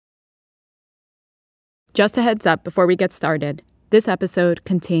Just a heads up before we get started, this episode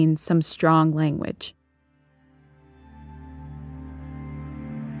contains some strong language.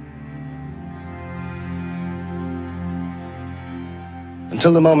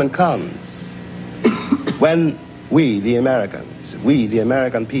 Until the moment comes when we, the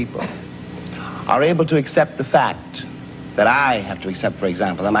American people, are able to accept the fact that I have to accept, for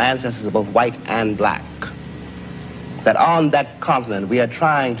example, that my ancestors are both white and black, that on that continent we are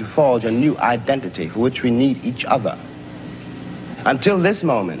trying to forge a new identity for which we need each other. Until this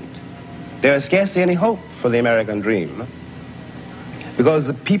moment, there is scarcely any hope for the American dream, because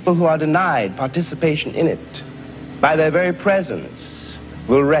the people who are denied participation in it, by their very presence,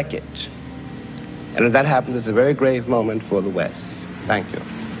 will wreck it. And if that happens, it's a very grave moment for the West. Thank you.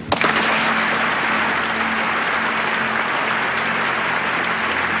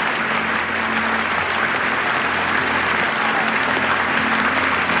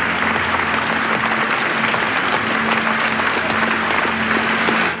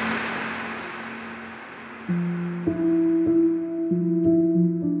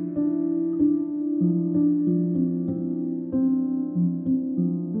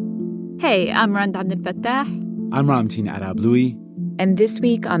 Hey, I'm Rand Abdel Fattah. I'm Ramtin Arablouei. And this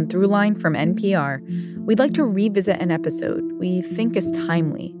week on Throughline from NPR, we'd like to revisit an episode we think is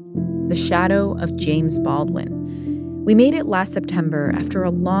timely, The Shadow of James Baldwin. We made it last September after a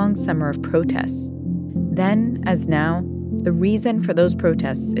long summer of protests. Then, as now, the reason for those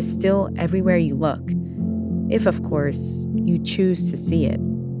protests is still everywhere you look, if, of course, you choose to see it,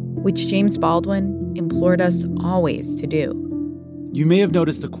 which James Baldwin implored us always to do. You may have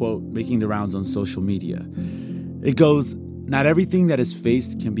noticed a quote making the rounds on social media. It goes, "Not everything that is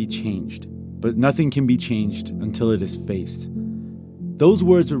faced can be changed, but nothing can be changed until it is faced." Those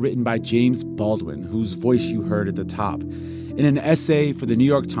words were written by James Baldwin, whose voice you heard at the top, in an essay for the New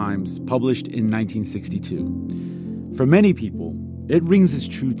York Times published in 1962. For many people, it rings as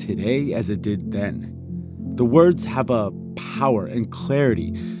true today as it did then. The words have a power and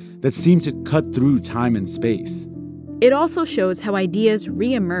clarity that seem to cut through time and space. It also shows how ideas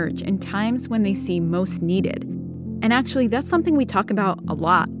reemerge in times when they seem most needed. And actually, that's something we talk about a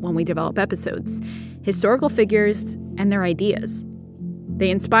lot when we develop episodes. Historical figures and their ideas. They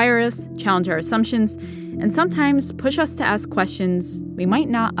inspire us, challenge our assumptions, and sometimes push us to ask questions we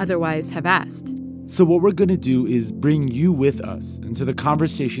might not otherwise have asked. So what we're going to do is bring you with us into the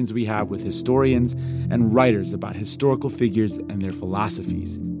conversations we have with historians and writers about historical figures and their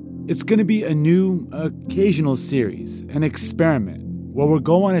philosophies. It's going to be a new, occasional series, an experiment, where we'll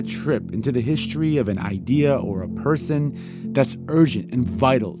go on a trip into the history of an idea or a person that's urgent and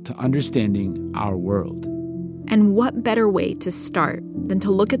vital to understanding our world. And what better way to start than to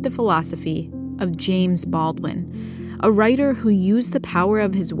look at the philosophy of James Baldwin, a writer who used the power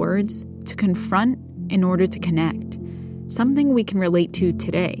of his words to confront in order to connect, something we can relate to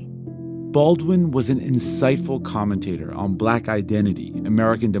today. Baldwin was an insightful commentator on Black identity,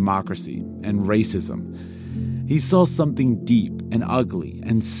 American democracy, and racism. He saw something deep and ugly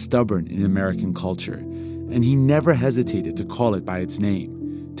and stubborn in American culture, and he never hesitated to call it by its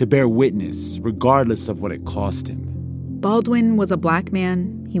name, to bear witness regardless of what it cost him. Baldwin was a Black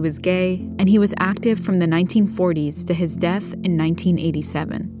man, he was gay, and he was active from the 1940s to his death in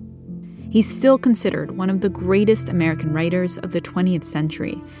 1987. He's still considered one of the greatest American writers of the 20th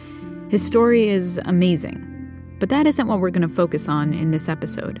century. His story is amazing, but that isn't what we're going to focus on in this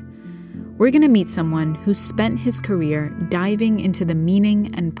episode. We're going to meet someone who spent his career diving into the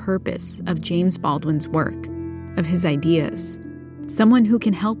meaning and purpose of James Baldwin's work, of his ideas. Someone who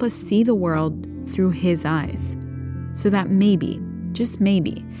can help us see the world through his eyes, so that maybe, just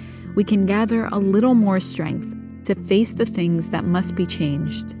maybe, we can gather a little more strength to face the things that must be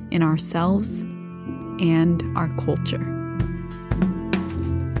changed in ourselves and our culture.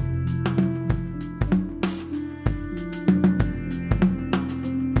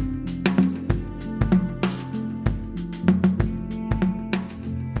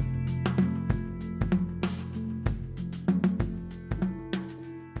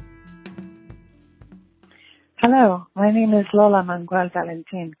 Hello, my name is Lola Manguel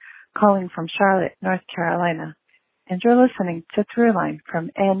Valentin, calling from Charlotte, North Carolina, and you're listening to Throughline from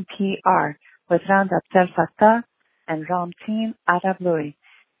NPR with Rand Abdel Fattah and Ramtin Arablouei.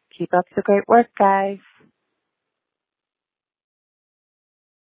 Keep up the great work, guys.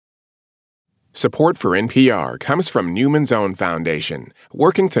 Support for NPR comes from Newman's Own Foundation,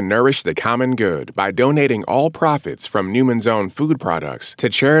 working to nourish the common good by donating all profits from Newman's Own food products to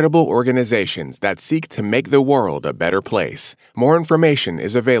charitable organizations that seek to make the world a better place. More information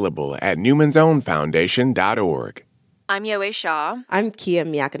is available at newmansownfoundation.org. I'm Yowei Shaw. I'm Kia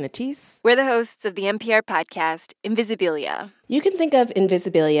Miakanatis. We're the hosts of the NPR podcast, Invisibilia. You can think of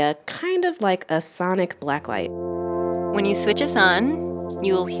Invisibilia kind of like a sonic blacklight. When you switch us on,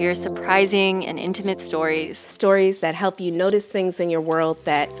 you will hear surprising and intimate stories. Stories that help you notice things in your world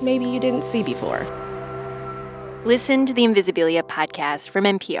that maybe you didn't see before. Listen to the Invisibilia podcast from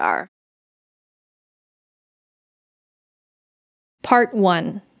NPR. Part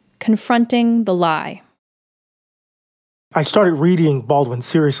 1. Confronting the Lie. I started reading Baldwin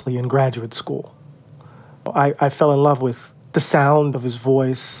seriously in graduate school. I fell in love with the sound of his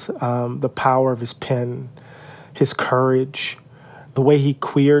voice, the power of his pen, his courage, the way he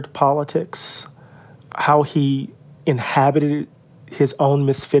queered politics, how he inhabited his own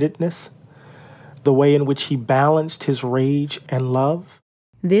misfittedness, the way in which he balanced his rage and love.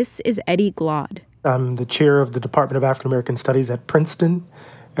 This is Eddie Glaude. I'm the chair of the Department of African American Studies at Princeton,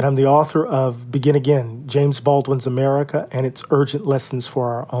 and I'm the author of Begin Again, James Baldwin's America and Its Urgent Lessons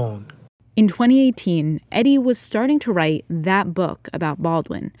for Our Own. In 2018, Eddie was starting to write that book about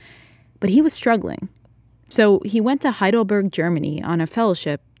Baldwin, but he was struggling. So he went to Heidelberg, Germany on a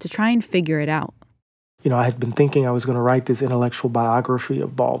fellowship to try and figure it out. I had been thinking I was going to write this intellectual biography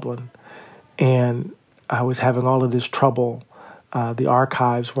of Baldwin, and I was having all of this trouble. The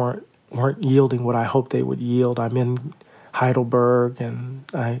archives weren't yielding what I hoped they would yield. I'm in Heidelberg, and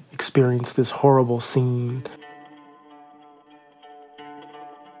I experienced this horrible scene.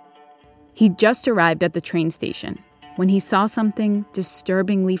 He just arrived at the train station when he saw something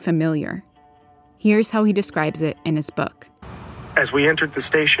disturbingly familiar. Here's how he describes it in his book. As we entered the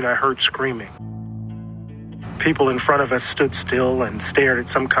station, I heard screaming. People in front of us stood still and stared at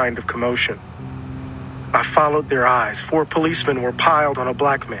some kind of commotion. I followed their eyes. 4 policemen were piled on a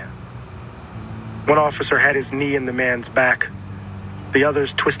black man. One officer had his knee in the man's back. The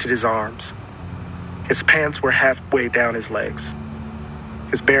others twisted his arms. His pants were halfway down his legs.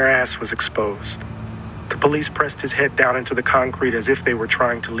 His bare ass was exposed. The police pressed his head down into the concrete as if they were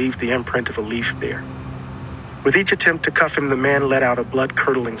trying to leave the imprint of a leaf there. With each attempt to cuff him, the man let out a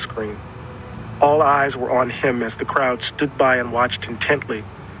blood-curdling scream. All eyes were on him as the crowd stood by and watched intently,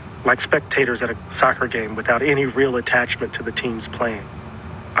 like spectators at a soccer game without any real attachment to the teams playing.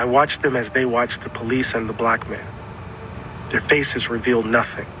 I watched them as they watched the police and the black man. Their faces revealed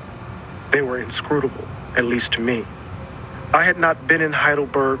nothing. They were inscrutable, at least to me. I had not been in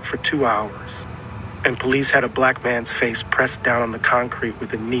Heidelberg for 2 hours, and police had a black man's face pressed down on the concrete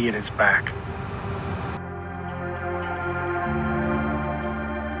with a knee in his back.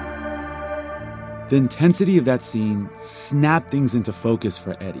 The intensity of that scene snapped things into focus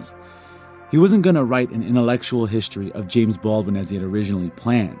for Eddie. He wasn't going to write an intellectual history of James Baldwin as he had originally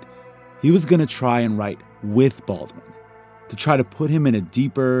planned. He was going to try and write with Baldwin, to try to put him in a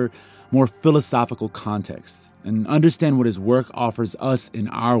deeper, more philosophical context and understand what his work offers us in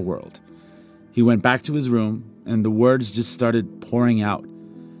our world. He went back to his room, and the words just started pouring out.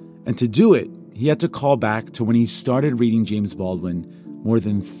 And to do it, he had to call back to when he started reading James Baldwin more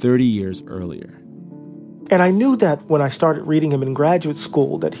than 30 years earlier. And I knew that when I started reading him in graduate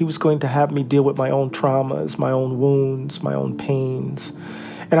school, that he was going to have me deal with my own traumas, my own wounds, my own pains.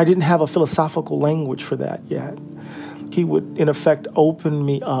 And I didn't have a philosophical language for that yet. He would, in effect, open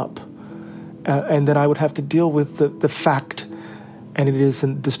me up. And then I would have to deal with the fact, and it is a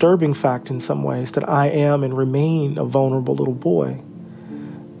disturbing fact in some ways, that I am and remain a vulnerable little boy.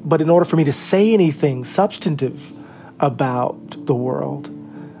 But in order for me to say anything substantive about the world,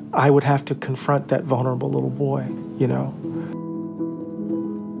 I would have to confront that vulnerable little boy,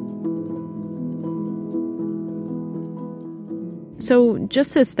 So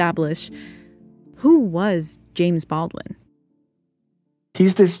just to establish, who was James Baldwin?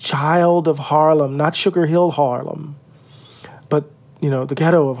 He's this child of Harlem, not Sugar Hill Harlem, but, the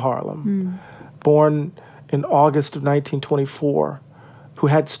ghetto of Harlem. Born in August of 1924, who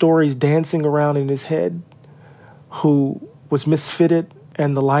had stories dancing around in his head, who was misfitted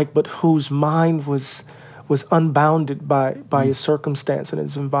and the like, but whose mind was unbounded by his circumstance and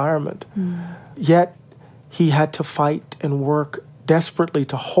his environment. Yet he had to fight and work desperately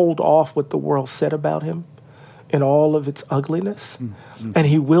to hold off what the world said about him in all of its ugliness. And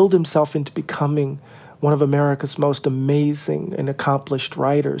he willed himself into becoming one of America's most amazing and accomplished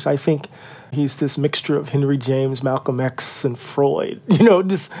writers. I think he's this mixture of Henry James, Malcolm X, and Freud.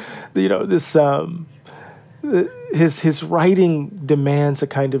 His writing demands a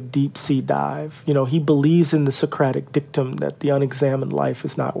kind of deep sea dive. He believes in the Socratic dictum that the unexamined life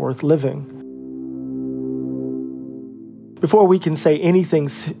is not worth living. Before we can say anything,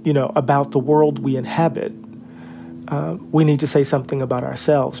 about the world we inhabit, we need to say something about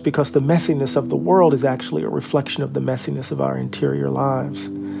ourselves, because the messiness of the world is actually a reflection of the messiness of our interior lives.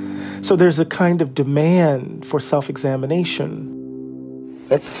 So there's a kind of demand for self-examination.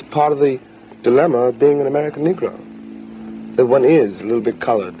 That's part of the dilemma of being an American Negro, that one is a little bit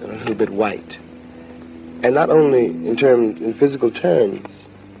colored and a little bit white. And not only in physical terms,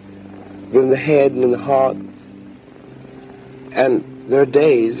 but in the head and in the heart. And there are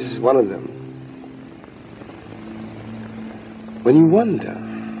days, this is one of them, when you wonder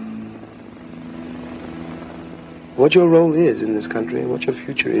what your role is in this country and what your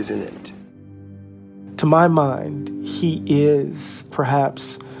future is in it. To my mind, he is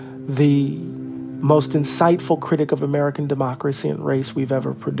perhaps the most insightful critic of American democracy and race we've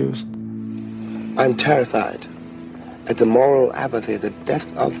ever produced. I'm terrified at the moral apathy, the death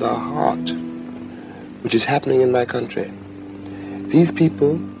of the heart, which is happening in my country. These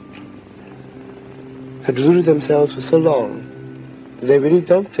people have deluded themselves for so long that they really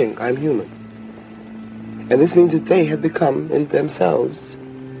don't think I'm human. And this means that they have become, in themselves,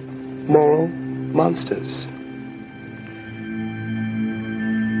 moral monsters.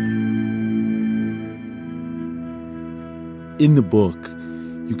 In the book,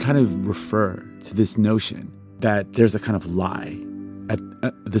 you kind of refer to this notion that there's a kind of lie at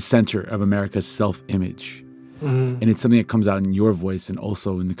the center of America's self-image. Mm-hmm. And it's something that comes out in your voice and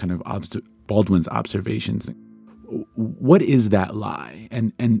also in the kind of Baldwin's observations. What is that lie?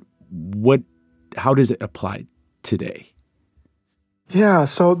 And how does it apply today? Yeah,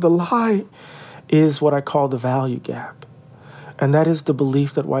 so the lie is what I call the value gap. And that is the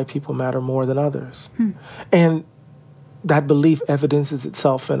belief that white people matter more than others. And that belief evidences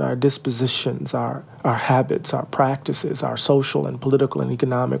itself in our dispositions, our habits, our practices, our social and political and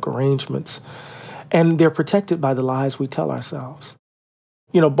economic arrangements. And they're protected by the lies we tell ourselves.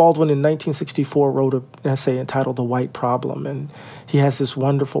 You know, Baldwin in 1964 wrote an essay entitled The White Problem, and he has this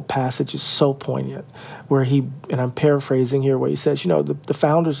wonderful passage, it's so poignant, where and I'm paraphrasing here, where he says, the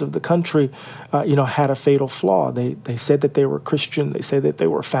founders of the country, had a fatal flaw. They said that they were Christian, they said that they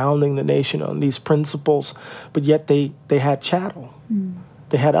were founding the nation on these principles, but yet they had chattel.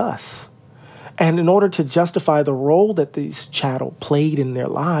 They had us. And in order to justify the role that these chattel played in their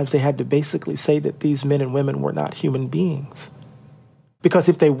lives, they had to basically say that these men and women were not human beings. Because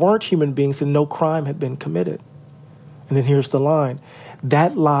if they weren't human beings, then no crime had been committed. And then here's the line.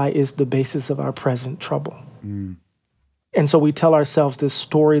 That lie is the basis of our present trouble. And so we tell ourselves this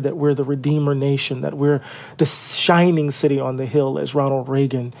story that we're the Redeemer nation, that we're the shining city on the hill, as Ronald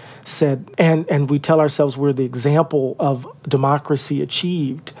Reagan said. And we tell ourselves we're the example of democracy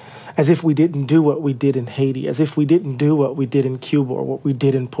achieved, as if we didn't do what we did in Haiti, as if we didn't do what we did in Cuba or what we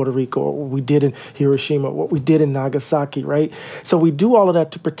did in Puerto Rico or what we did in Hiroshima or what we did in Nagasaki, right? So we do all of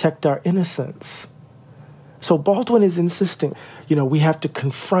that to protect our innocence. So Baldwin is insisting, we have to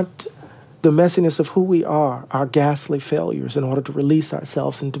confront the messiness of who we are, our ghastly failures, in order to release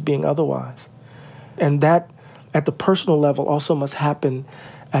ourselves into being otherwise. And that, at the personal level, also must happen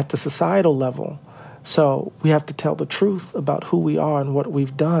at the societal level. So we have to tell the truth about who we are and what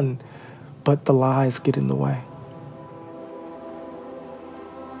we've done, but the lies get in the way.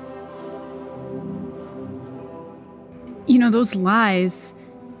 Those lies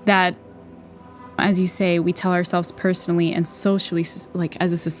that, as you say, we tell ourselves personally and socially, like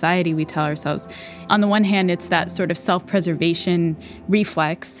as a society, we tell ourselves. On the one hand, it's that sort of self-preservation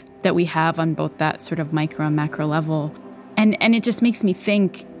reflex that we have on both that sort of micro and macro level. And it just makes me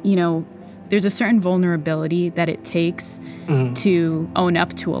think, there's a certain vulnerability that it takes to own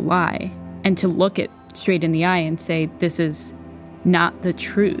up to a lie and to look it straight in the eye and say, this is not the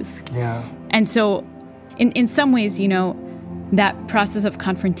truth. Yeah. And so in some ways, that process of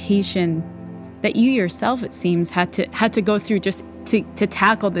confrontation that you yourself, it seems, had to go through just to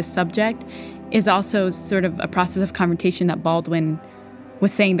tackle this subject is also sort of a process of confrontation that Baldwin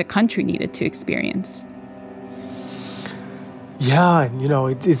was saying the country needed to experience. Yeah,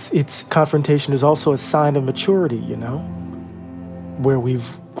 and it's confrontation is also a sign of maturity, where we've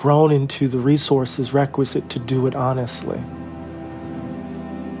grown into the resources requisite to do it honestly.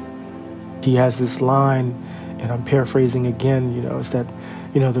 He has this line, and I'm paraphrasing again, is that,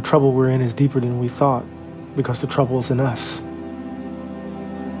 the trouble we're in is deeper than we thought, because the trouble's in us.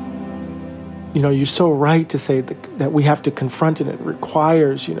 You're so right to say that we have to confront it. It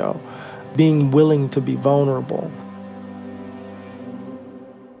requires, being willing to be vulnerable.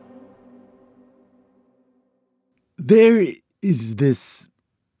 There is this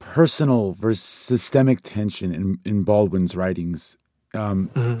personal versus systemic tension in Baldwin's writings,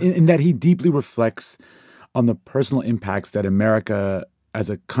 in that he deeply reflects on the personal impacts that America as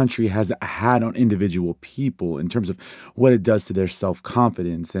a country has had on individual people in terms of what it does to their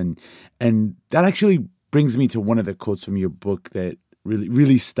self-confidence. And that actually brings me to one of the quotes from your book that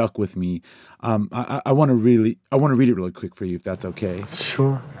really stuck with me. I want to read it really quick for you, if that's okay.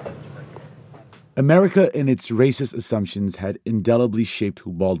 Sure. America and its racist assumptions had indelibly shaped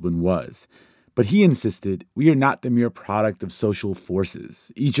who Baldwin was. But he insisted, we are not the mere product of social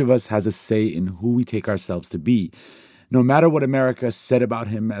forces. Each of us has a say in who we take ourselves to be. No matter what America said about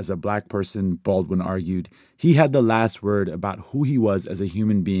him as a black person, Baldwin argued, he had the last word about who he was as a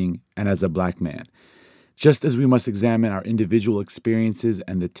human being and as a black man. Just as we must examine our individual experiences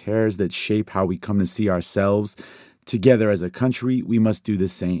and the tears that shape how we come to see ourselves together as a country, we must do the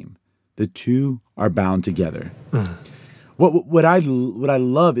same. The two are bound together. Mm. What I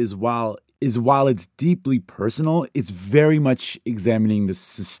love is while it's deeply personal, it's very much examining the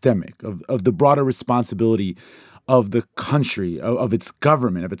systemic of the broader responsibility of the country, of its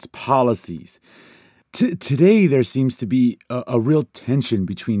government, of its policies. Today, there seems to be a real tension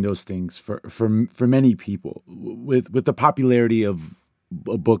between those things for many people. With the popularity of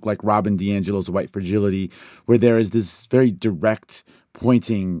a book like Robin DiAngelo's White Fragility, where there is this very direct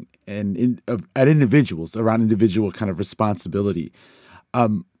pointing at individuals around individual kind of responsibility.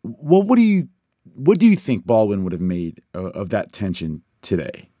 What do you think Baldwin would have made of that tension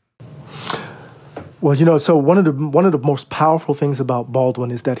today? Well, so one of the most powerful things about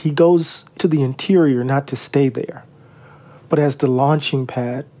Baldwin is that he goes to the interior not to stay there, but as the launching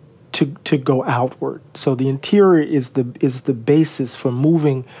pad to go outward. So the interior is the basis for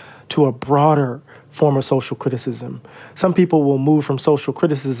moving to a broader form of social criticism. Some people will move from social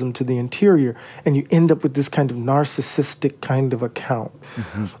criticism to the interior, and you end up with this kind of narcissistic kind of account,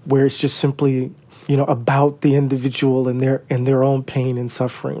 where it's just simply, about the individual and their own pain and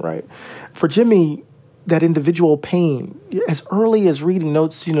suffering, right? For Jimmy, that individual pain, as early as reading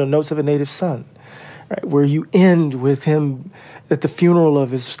Notes of a Native Son, right, where you end with him at the funeral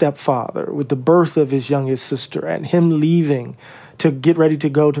of his stepfather, with the birth of his youngest sister, and him leaving to get ready to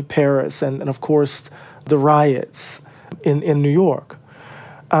go to Paris, and of course, the riots in New York.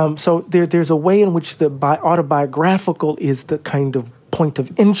 So there's a way in which the autobiographical is the kind of point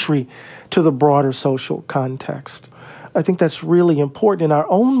of entry to the broader social context. I think that's really important in our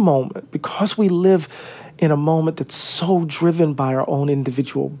own moment, because we live in a moment that's so driven by our own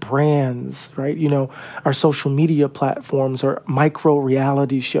individual brands, right? Our social media platforms or micro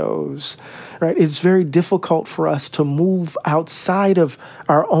reality shows, right? It's very difficult for us to move outside of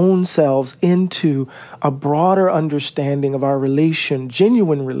our own selves into a broader understanding of our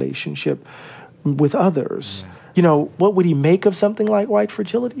genuine relationship with others. Yeah. What would he make of something like White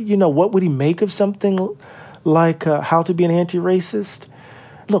Fragility? What would he make of something like How to Be an Anti-Racist?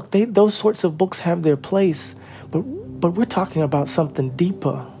 Look, those sorts of books have their place, but we're talking about something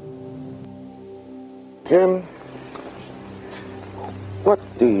deeper. Jim, what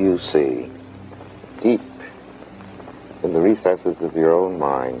do you see deep in the recesses of your own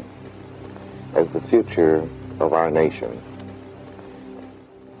mind as the future of our nation?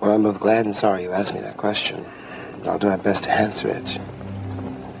 Well, I'm both glad and sorry you asked me that question. I'll do my best to answer it.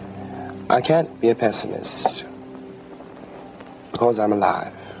 I can't be a pessimist because I'm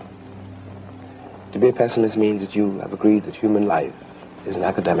alive. To be a pessimist means that you have agreed that human life is an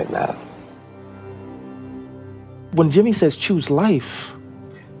academic matter. When Jimmy says choose life,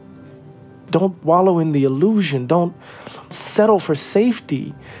 don't wallow in the illusion. Don't settle for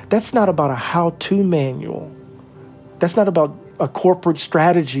safety. That's not about a how-to manual. That's not about a corporate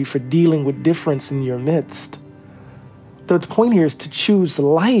strategy for dealing with difference in your midst. The point here is to choose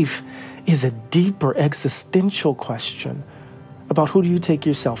life is a deeper existential question about who do you take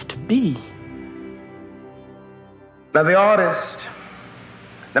yourself to be. Now, the artist,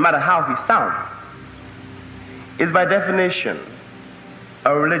 no matter how he sounds, is by definition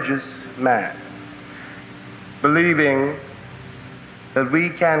a religious man, believing that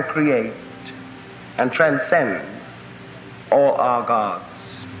we can create and transcend all our gods.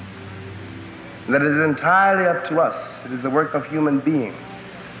 That it is entirely up to us, it is the work of human beings,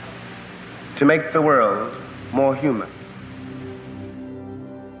 to make the world more human.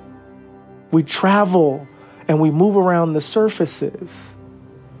 We travel and we move around the surfaces,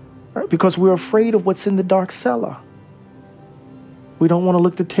 right? Because we're afraid of what's in the dark cellar. We don't want to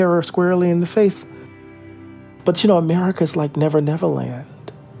look the terror squarely in the face. But, America's like Never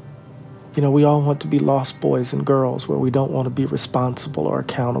Land. We all want to be lost boys and girls where we don't want to be responsible or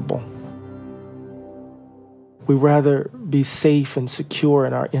accountable. We rather be safe and secure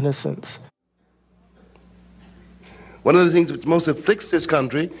in our innocence. One of the things which most afflicts this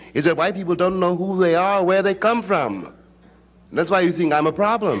country is that white people don't know who they are or where they come from. That's why you think I'm a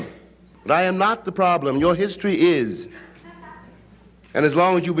problem. But I am not the problem. Your history is. And as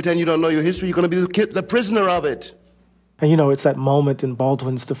long as you pretend you don't know your history, you're going to be the prisoner of it. And, it's that moment in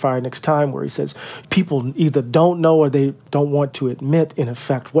Baldwin's The Fire Next Time where he says people either don't know or they don't want to admit, in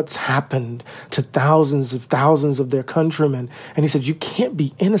effect, what's happened to thousands of their countrymen. And he said, you can't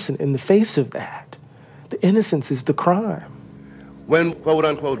be innocent in the face of that. The innocence is the crime. When,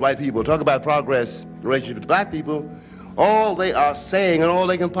 quote-unquote, white people talk about progress in relationship to black people, all they are saying and all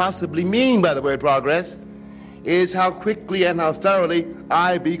they can possibly mean by the word progress is how quickly and how thoroughly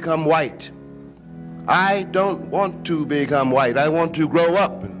I become white. I don't want to become white. I want to grow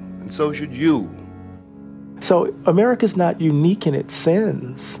up, and so should you. So America's not unique in its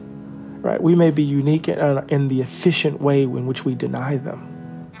sins, right? We may be unique in the efficient way in which we deny them.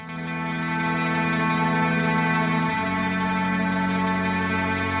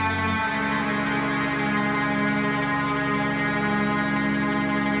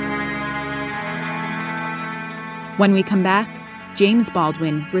 When we come back, James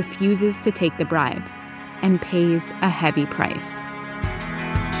Baldwin refuses to take the bribe and pays a heavy price.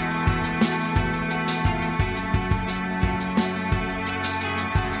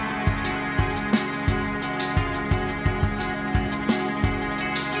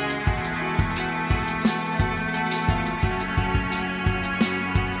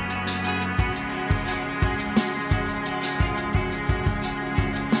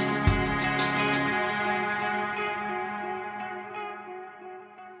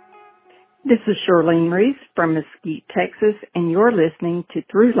 This is Charlene Reese from Mesquite, Texas, and you're listening to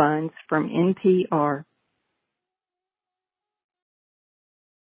Through Lines from NPR.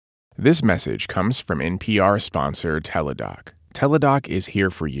 This message comes from NPR sponsor Teladoc. Teladoc is here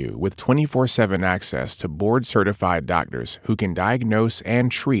for you with 24/7 access to board-certified doctors who can diagnose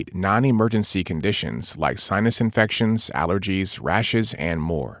and treat non-emergency conditions like sinus infections, allergies, rashes, and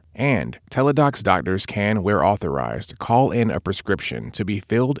more. And Teladoc's doctors can, where authorized, call in a prescription to be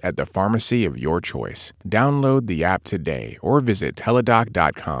filled at the pharmacy of your choice. Download the app today or visit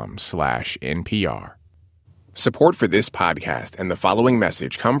teladoc.com/NPR. Support for this podcast and the following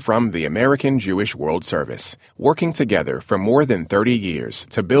message come from the American Jewish World Service, working together for more than 30 years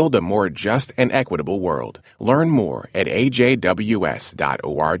to build a more just and equitable world. Learn more at ajws.org.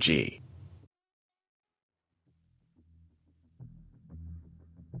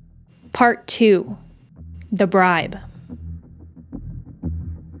 Part 2. The Bribe.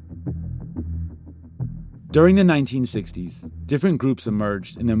 During the 1960s, different groups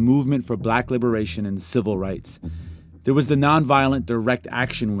emerged in the movement for black liberation and civil rights. There was the Nonviolent Direct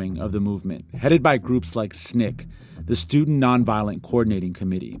Action Wing of the movement, headed by groups like SNCC, the Student Nonviolent Coordinating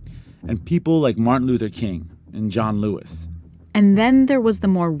Committee, and people like Martin Luther King and John Lewis. And then there was the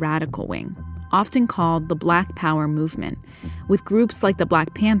more radical wing, often called the Black Power movement, with groups like the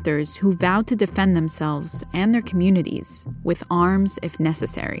Black Panthers who vowed to defend themselves and their communities with arms if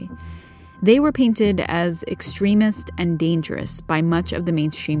necessary. They were painted as extremist and dangerous by much of the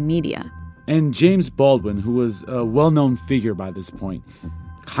mainstream media. And James Baldwin, who was a well-known figure by this point,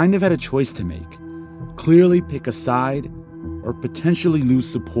 kind of had a choice to make. Clearly pick a side or potentially lose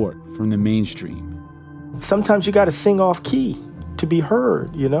support from the mainstream. Sometimes you got to sing off key to be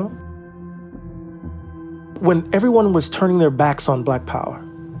heard, When everyone was turning their backs on Black Power,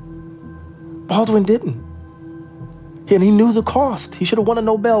 Baldwin didn't. And he knew the cost. He should have won a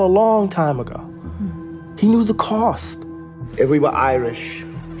Nobel a long time ago. He knew the cost. If we were Irish,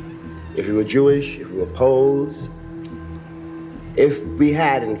 if we were Jewish, if we were Poles, if we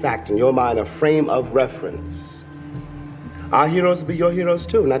had, in fact, in your mind, a frame of reference, our heroes would be your heroes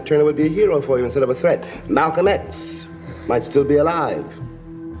too. Nat Turner would be a hero for you instead of a threat. Malcolm X might still be alive.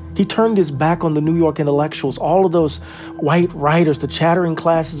 He turned his back on the New York intellectuals, all of those white writers, the chattering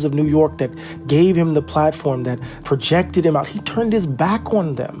classes of New York that gave him the platform, that projected him out. He turned his back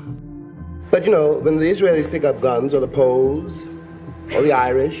on them. But when the Israelis pick up guns, or the Poles, or the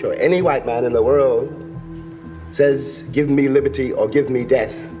Irish, or any white man in the world says, give me liberty or give me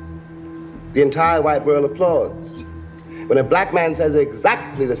death, the entire white world applauds. When a black man says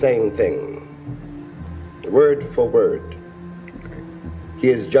exactly the same thing, word for word, he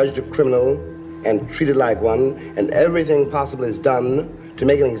is judged a criminal and treated like one, and everything possible is done to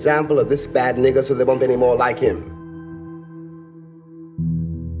make an example of this bad nigger so there won't be any more like him.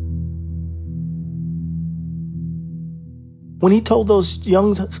 When he told those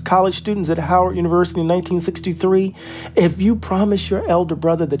young college students at Howard University in 1963, if you promise your elder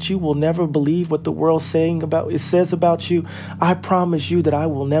brother that you will never believe what the world says about you, I promise you that I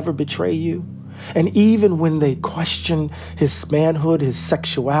will never betray you. And even when they questioned his manhood, his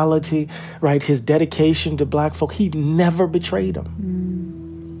sexuality, right, his dedication to black folk, he never betrayed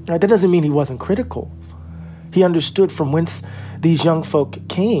them. Right, that doesn't mean he wasn't critical. He understood from whence these young folk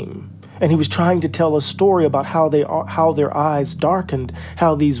came. And he was trying to tell a story about how their eyes darkened,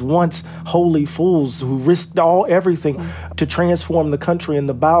 how these once holy fools who risked everything to transform the country in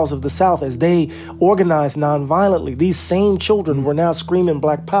the bowels of the South, as they organized nonviolently, these same children were now screaming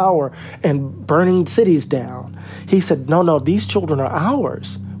Black Power and burning cities down. He said, no, these children are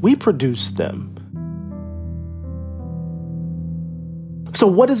ours. We produced them. So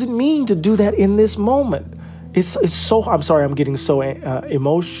what does it mean to do that in this moment? It's so, I'm sorry, I'm getting so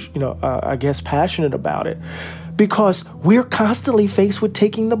I guess passionate about it, because we're constantly faced with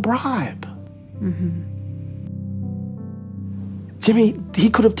taking the bribe. Mm-hmm. Jimmy, he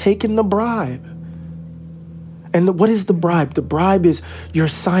could have taken the bribe. And what is the bribe? The bribe is your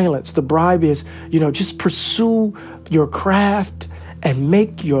silence. The bribe is, just pursue your craft and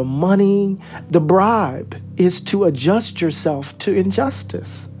make your money. The bribe is to adjust yourself to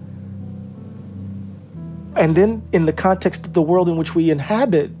injustice. And then in the context of the world in which we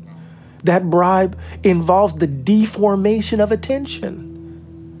inhabit, that bribe involves the deformation of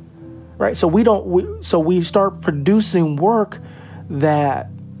attention, right? So we start producing work that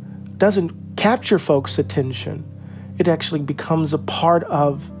doesn't capture folks' attention. It actually becomes a part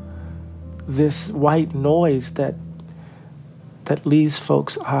of this white noise that leaves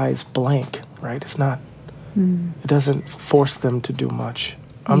folks' eyes blank, right? It's not, it doesn't force them to do much.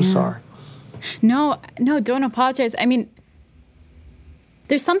 I'm sorry. No, don't apologize. I mean,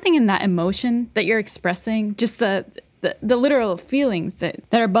 there's something in that emotion that you're expressing, just the literal feelings that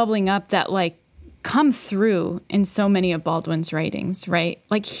are bubbling up that come through in so many of Baldwin's writings, right?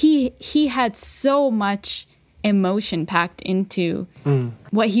 Like he had so much emotion packed into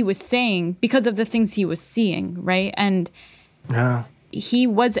what he was saying because of the things he was seeing, right? And he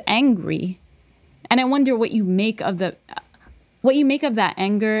was angry. And I wonder what you make of that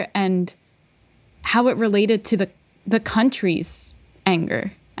anger and how it related to the country's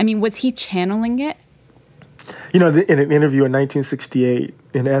anger. I mean, was he channeling it? In an interview in 1968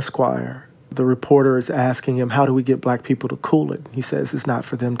 in Esquire, the reporter is asking him, how do we get black people to cool it? He says, it's not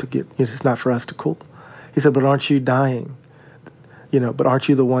for us to cool. He said, but aren't you dying? But aren't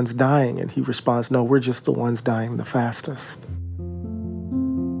you the ones dying? And he responds, no, we're just the ones dying the fastest.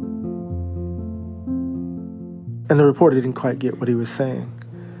 And the reporter didn't quite get what he was saying.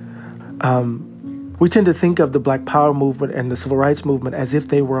 We tend to think of the Black Power movement and the Civil Rights movement as if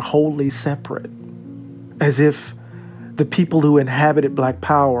they were wholly separate, as if the people who inhabited Black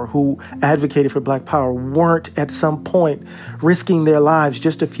Power, who advocated for Black Power, weren't at some point risking their lives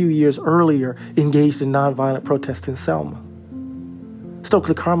just a few years earlier engaged in nonviolent protest in Selma.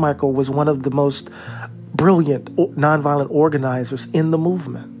 Stokely Carmichael was one of the most brilliant nonviolent organizers in the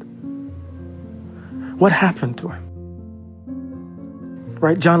movement. What happened to him?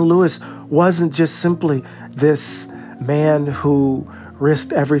 Right? John Lewis wasn't just simply this man who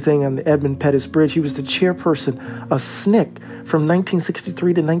risked everything on the Edmund Pettus Bridge. He was the chairperson of SNCC from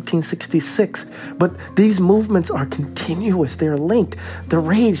 1963 to 1966. But these movements are continuous. They're linked. The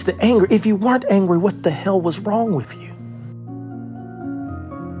rage, the anger. If you weren't angry, what the hell was wrong with you?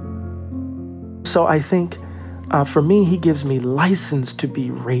 So I think for me, he gives me license to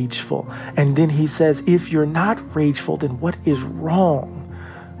be rageful. And then he says, if you're not rageful, then what is wrong?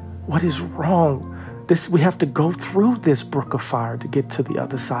 What is wrong? We have to go through this brook of fire to get to the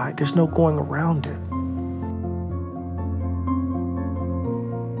other side. There's no going around it.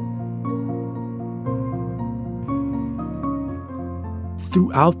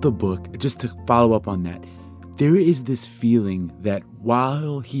 Throughout the book, just to follow up on that, there is this feeling that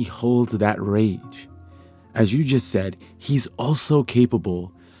while he holds that rage, as you just said, he's also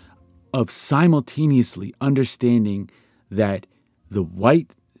capable of simultaneously understanding that the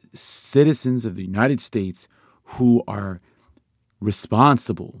white citizens of the United States who are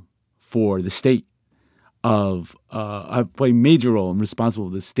responsible for the state of, play a major role and responsible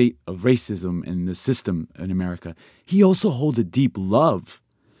for the state of racism and the system in America, he also holds a deep love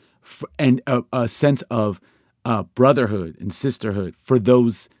and a sense of brotherhood and sisterhood for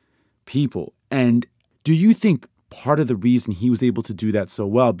those people. And do you think part of the reason he was able to do that so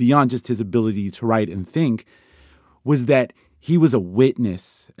well, beyond just his ability to write and think, was that he was a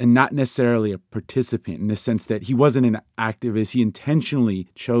witness and not necessarily a participant, in the sense that he wasn't an activist. He intentionally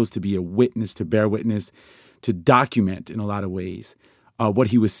chose to be a witness, to bear witness, to document in a lot of ways what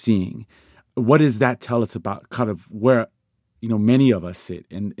he was seeing. What does that tell us about kind of where, many of us sit?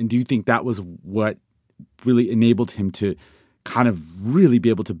 And do you think that was what really enabled him to kind of really be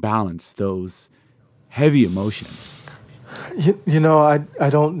able to balance those heavy emotions? You know, I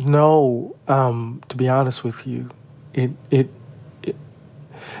don't know, to be honest with you.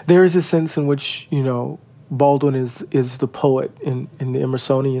 There is a sense in which, you know, Baldwin is the poet in the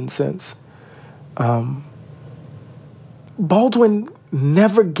Emersonian sense. Baldwin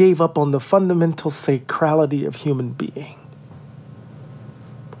never gave up on the fundamental sacrality of human being.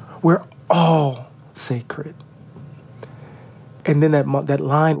 We're all sacred. And then that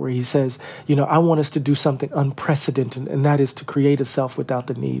line where he says, you know, I want us to do something unprecedented, and that is to create a self without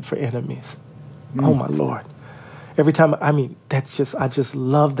the need for enemies. Oh, my Lord. Every time, I just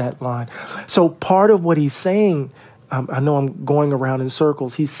love that line. So part of what he's saying, I know I'm going around in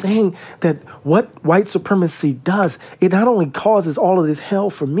circles, he's saying that what white supremacy does, it not only causes all of this hell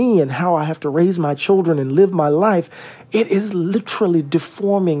for me and how I have to raise my children and live my life, it is literally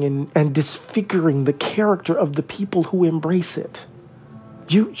deforming and disfiguring the character of the people who embrace it.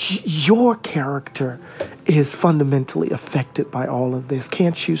 Your character is fundamentally affected by all of this.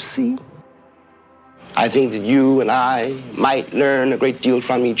 Can't you see? I think that you and I might learn a great deal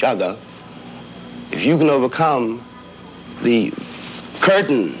from each other if you can overcome the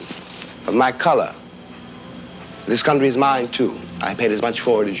curtain of my color. This country is mine, too. I paid as much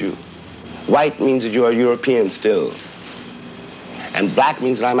for it as you. White means that you are European still. And black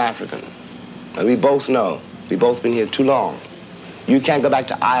means that I'm African. And we both know, we've both been here too long. You can't go back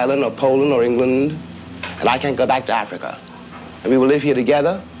to Ireland or Poland or England, and I can't go back to Africa. And we will live here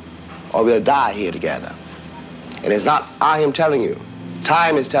together, or we'll die here together. And it's not I am telling you.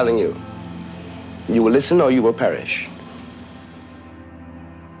 Time is telling you. You will listen or you will perish.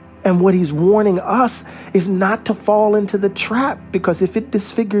 And what he's warning us is not to fall into the trap, because if it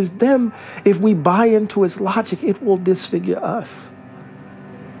disfigures them, if we buy into his logic, it will disfigure us.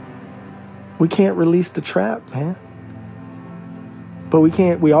 We can't release the trap, man. But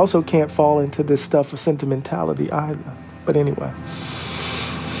we also can't fall into this stuff of sentimentality either. But anyway.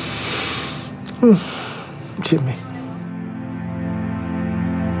 Jimmy.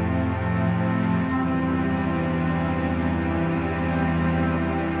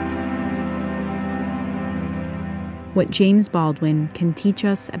 What James Baldwin can teach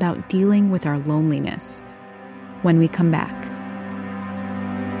us about dealing with our loneliness when we come back.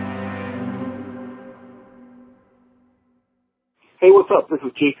 Hey, what's up? This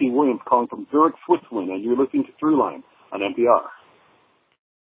is J.C. Williams calling from Zurich, Switzerland, and you're listening to Throughline on NPR.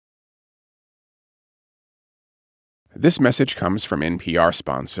 This message comes from NPR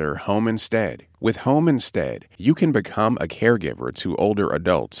sponsor Home Instead. With Home Instead, you can become a caregiver to older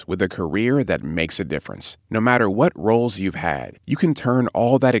adults with a career that makes a difference. No matter what roles you've had, you can turn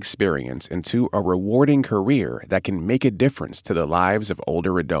all that experience into a rewarding career that can make a difference to the lives of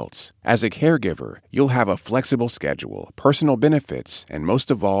older adults. As a caregiver, you'll have a flexible schedule, personal benefits, and most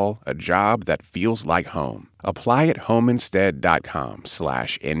of all, a job that feels like home. Apply at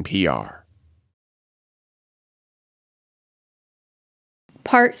homeinstead.com/NPR.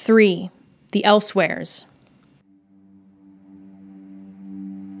 Part 3. The Elsewheres.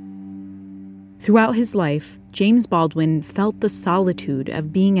 Throughout his life, James Baldwin felt the solitude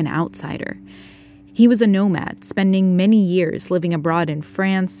of being an outsider. He was a nomad, spending many years living abroad in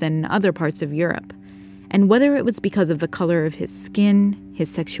France and other parts of Europe. And whether it was because of the color of his skin, his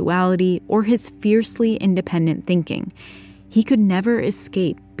sexuality, or his fiercely independent thinking, he could never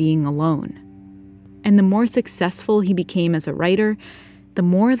escape being alone. And the more successful he became as a writer, the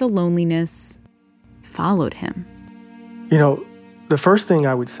more the loneliness followed him. You know, the first thing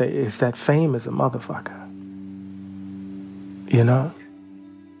I would say is that fame is a motherfucker. You know?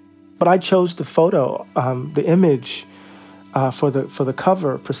 But I chose the photo, the image for the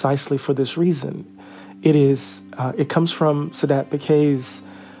cover precisely for this reason. It comes from Sadat Peké's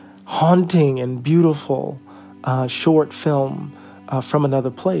haunting and beautiful short film, From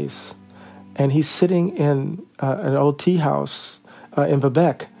Another Place. And he's sitting in an old tea house in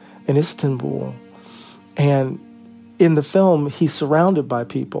Bebek, in Istanbul. And in the film, he's surrounded by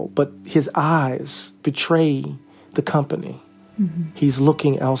people, but his eyes betray the company. Mm-hmm. He's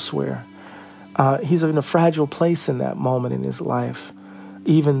looking elsewhere. He's in a fragile place in that moment in his life,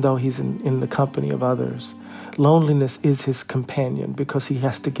 even though he's in the company of others. Loneliness is his companion because he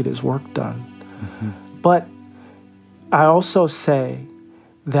has to get his work done. Mm-hmm. But I also say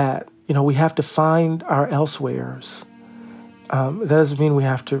that, you know, we have to find our elsewheres. That doesn't mean we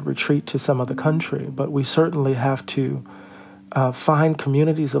have to retreat to some other country, but we certainly have to find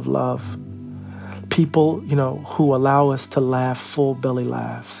communities of love, people, you know, who allow us to laugh full belly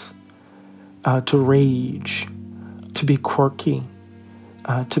laughs, to rage, to be quirky,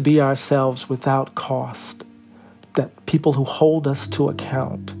 to be ourselves without cost, that people who hold us to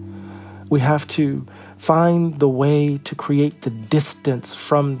account. We have to find the way to create the distance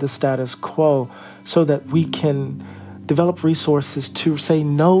from the status quo so that we can develop resources to say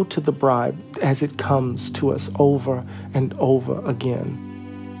no to the bribe as it comes to us over and over again.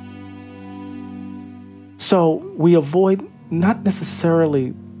 So we avoid not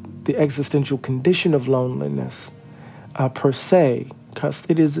necessarily the existential condition of loneliness per se, because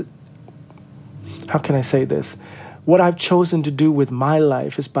it is, how can I say this? What I've chosen to do with my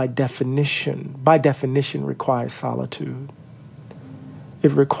life is by definition requires solitude.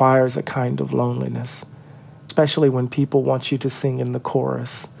 It requires a kind of loneliness, especially when people want you to sing in the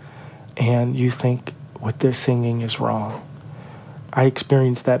chorus and you think what they're singing is wrong. I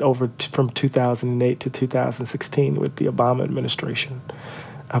experienced that from 2008 to 2016 with the Obama administration.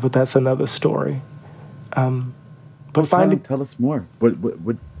 But that's another story. But tell us more. What?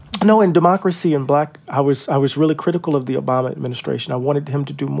 No, in democracy and black, I was really critical of the Obama administration. I wanted him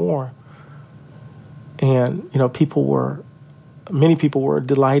to do more. And, you know, many people were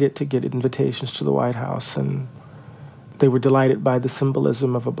delighted to get invitations to the White House, and they were delighted by the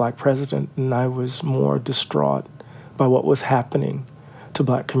symbolism of a black president, and I was more distraught by what was happening to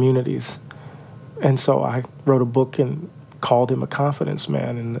black communities. And so I wrote a book and called him a confidence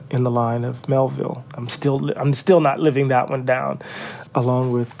man in the line of Melville. I'm still not living that one down,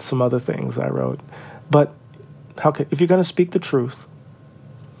 along with some other things I wrote. But if you're going to speak the truth,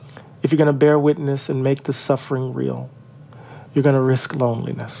 if you're going to bear witness and make the suffering real, you're going to risk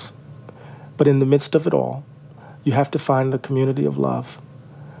loneliness. But in the midst of it all, you have to find a community of love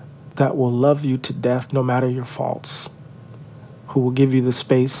that will love you to death no matter your faults, who will give you the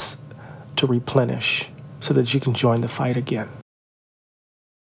space to replenish so that you can join the fight again.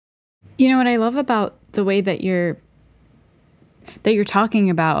 You know what I love about the way that you're talking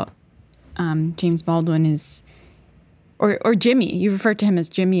about James Baldwin is, or Jimmy. You referred to him as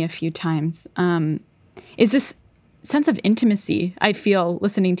Jimmy a few times. Is this sense of intimacy I feel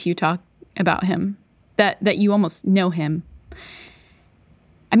listening to you talk about him, that you almost know him.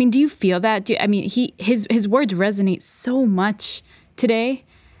 I mean, do you feel that? His words resonate so much today,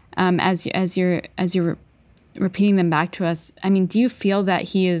 as you're repeating them back to us. I mean, do you feel that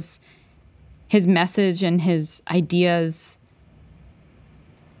his message and his ideas,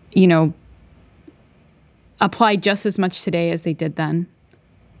 you know, apply just as much today as they did then?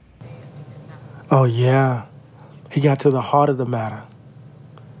 Oh, yeah. He got to the heart of the matter.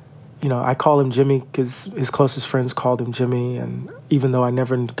 You know, I call him Jimmy because his closest friends called him Jimmy, and even though I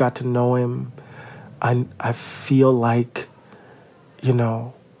never got to know him, I feel like, you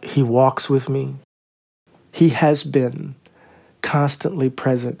know, he walks with me. He has been constantly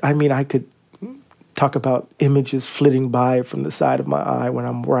present. I mean, I could talk about images flitting by from the side of my eye when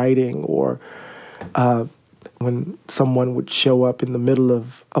I'm writing, or when someone would show up in the middle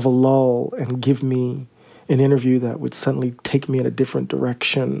of a lull and give me an interview that would suddenly take me in a different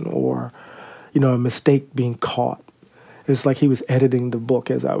direction, or, you know, a mistake being caught. It was like he was editing the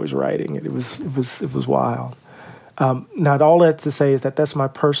book as I was writing it. It was wild. Now, all that to say is that that's my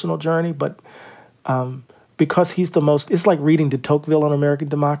personal journey, but because he's the most, it's like reading de Tocqueville on American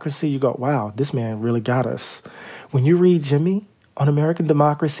Democracy. You go, wow, this man really got us. When you read Jimmy on American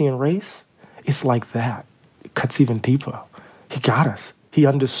Democracy and Race, it's like that. It cuts even deeper. He got us. He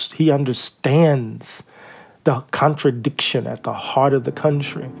understands the contradiction at the heart of the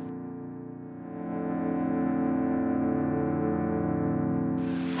country.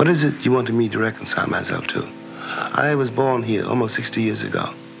 What is it you wanted me to reconcile myself to? I was born here almost 60 years ago.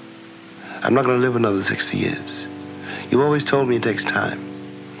 I'm not going to live another 60 years. You always told me it takes time.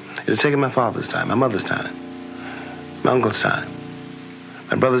 It has taken my father's time, my mother's time, my uncle's time,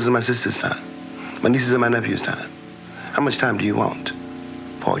 my brother's and my sister's time, my nieces and my nephew's time. How much time do you want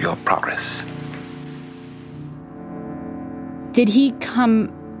for your progress? Did he come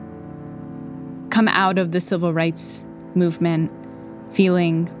out of the civil rights movement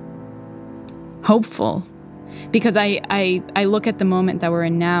feeling hopeful? Because I look at the moment that we're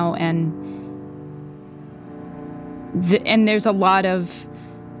in now, and there's a lot of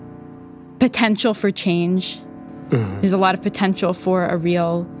potential for change. Mm-hmm. There's a lot of potential for a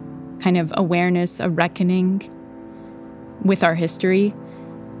real kind of awareness, a reckoning with our history.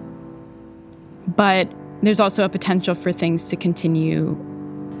 But there's also a potential for things to continue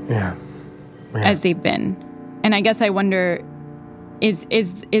as they've been. And I guess I wonder, is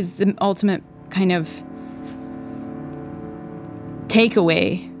the ultimate kind of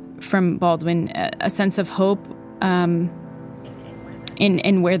takeaway from Baldwin a sense of hope in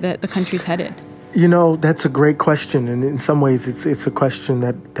where the country's headed? You know, that's a great question, and in some ways it's a question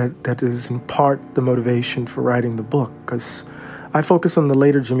that is in part the motivation for writing the book, because I focus on the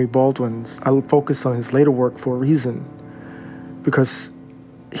later Jimmy Baldwin's. I focus on his later work for a reason, because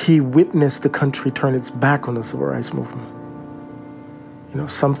he witnessed the country turn its back on the civil rights movement. You know,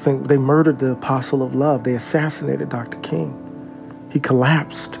 they murdered the apostle of love. They assassinated Dr. King. He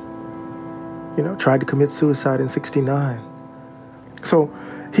collapsed, you know, tried to commit suicide in 1969. So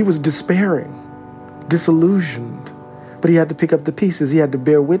he was despairing, disillusioned, but he had to pick up the pieces. He had to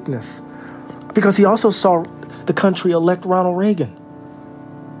bear witness, because he also saw the country elect Ronald Reagan.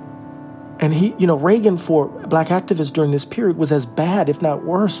 And Reagan for black activists during this period was as bad, if not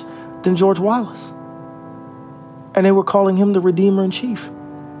worse, than George Wallace. And they were calling him the Redeemer in Chief.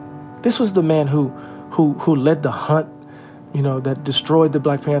 This was the man who led the hunt, that destroyed the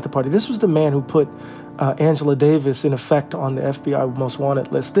Black Panther Party. This was the man who put Angela Davis in effect on the FBI Most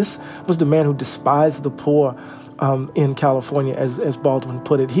Wanted list. This was the man who despised the poor in California, as Baldwin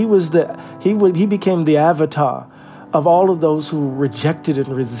put it. He became the avatar of all of those who rejected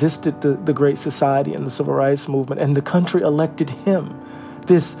and resisted the Great Society and the Civil Rights Movement, and the country elected him,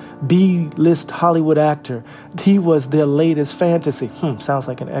 this B-list Hollywood actor. He was their latest fantasy. Sounds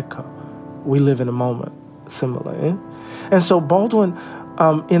like an echo. We live in a moment similar. And so Baldwin,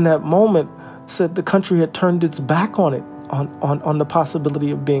 in that moment, said the country had turned its back on it, on the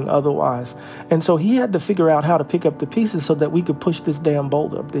possibility of being otherwise. And so he had to figure out how to pick up the pieces so that we could push this damn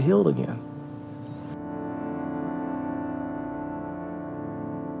boulder up the hill again.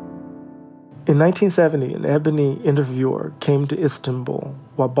 In 1970, an Ebony interviewer came to Istanbul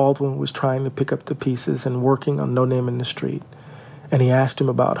while Baldwin was trying to pick up the pieces and working on No Name in the Street, and he asked him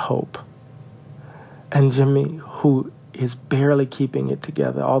about hope. And Jimmy, who is barely keeping it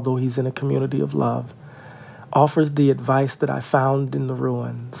together, although he's in a community of love, offers the advice that I found in the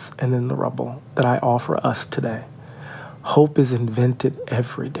ruins and in the rubble that I offer us today. Hope is invented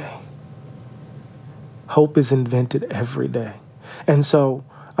every day. Hope is invented every day. And so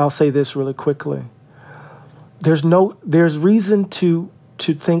I'll say this really quickly. There's reason to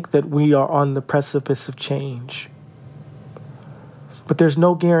think that we are on the precipice of change. But there's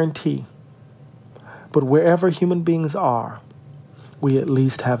no guarantee. But wherever human beings are, we at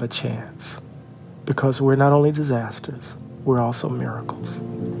least have a chance. Because we're not only disasters, we're also miracles.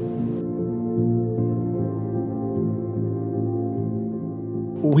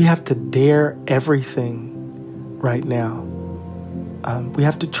 We have to dare everything right now. We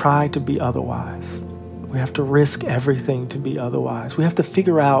have to try to be otherwise. We have to risk everything to be otherwise. We have to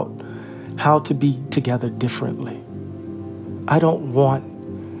figure out how to be together differently. I don't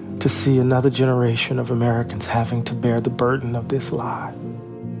want to see another generation of Americans having to bear the burden of this lie.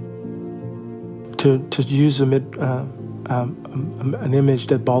 To use an image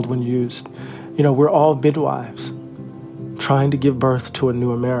that Baldwin used, we're all midwives trying to give birth to a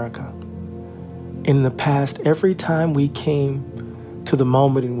new America. In the past, every time we came to the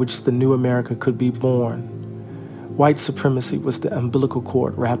moment in which the new America could be born, white supremacy was the umbilical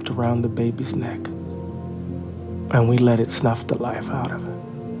cord wrapped around the baby's neck, and we let it snuff the life out of it.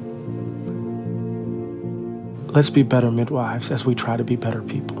 Let's be better midwives as we try to be better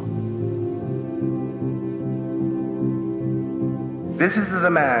people. This is the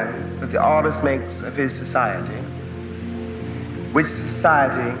demand that the artist makes of his society, which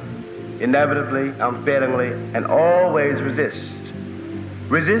society inevitably, unfailingly, and always resists.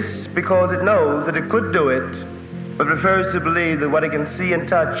 Resists because it knows that it could do it, but prefers to believe that what it can see and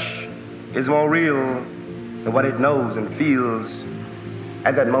touch is more real than what it knows and feels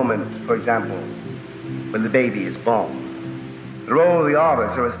at that moment, for example, when the baby is born. The role of the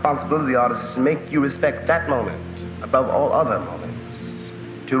artist, the responsibility of the artist, is to make you respect that moment above all other moments,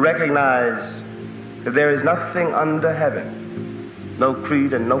 to recognize that there is nothing under heaven, no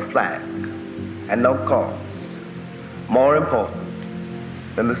creed and no flag, and no cause, more important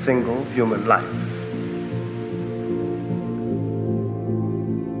than the single human life.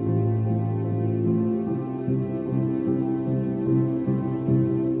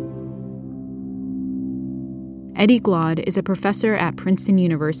 Eddie Glaude is a professor at Princeton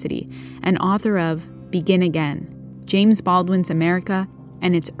University and author of Begin Again, James Baldwin's America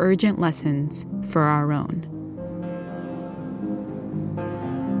and its Urgent Lessons for Our Own.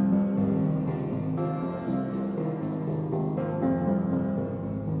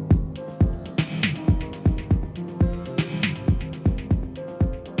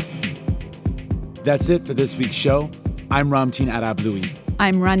 That's it for this week's show. I'm Ramtin Arablouei.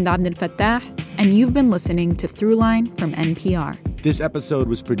 I'm Rand Abdel Fattah, and you've been listening to Throughline from NPR. This episode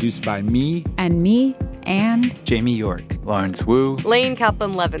was produced by me. And me, and Jamie York, Lawrence Wu, Lane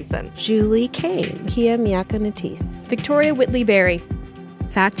Kaplan-Levinson, Julie Kane, Kia Miaka Natis, Victoria Whitley-Berry.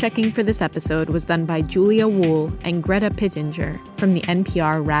 fact-checking for this episode was done by Julia Wool and Greta Pittinger from the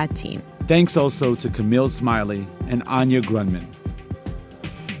NPR RAD team. Thanks also to Camille Smiley and Anya Grunman.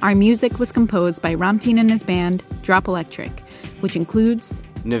 Our music was composed by Ramtin and his band, Drop Electric, which includes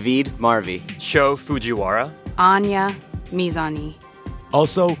Naveed Marvi, Sho Fujiwara, Anya Mizani.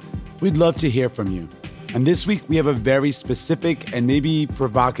 Also, we'd love to hear from you. And this week, we have a very specific and maybe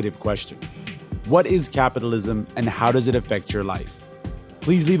provocative question. What is capitalism and how does it affect your life?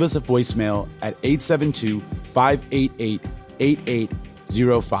 Please leave us a voicemail at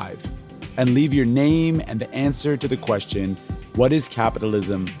 872-588-8805 and leave your name and the answer to the question, what is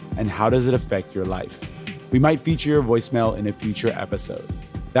capitalism and how does it affect your life? We might feature your voicemail in a future episode.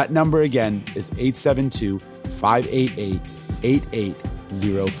 That number again is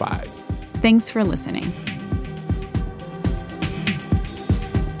 872-588-8805. Thanks for listening.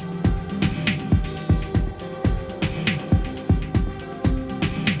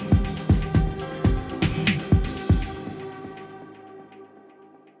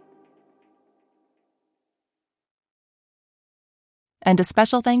 And a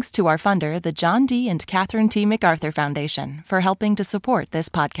special thanks to our funder, the John D. and Catherine T. MacArthur Foundation, for helping to support this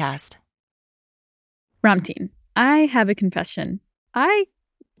podcast. Ramtin, I have a confession. I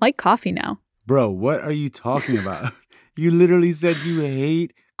like coffee now. Bro, what are you talking about? You literally said you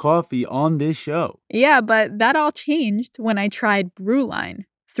hate coffee on this show. Yeah, but that all changed when I tried Brewline,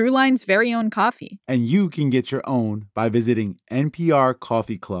 Throughline's very own coffee. And you can get your own by visiting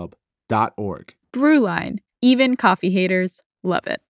nprcoffeeclub.org. Brewline. Even coffee haters love it.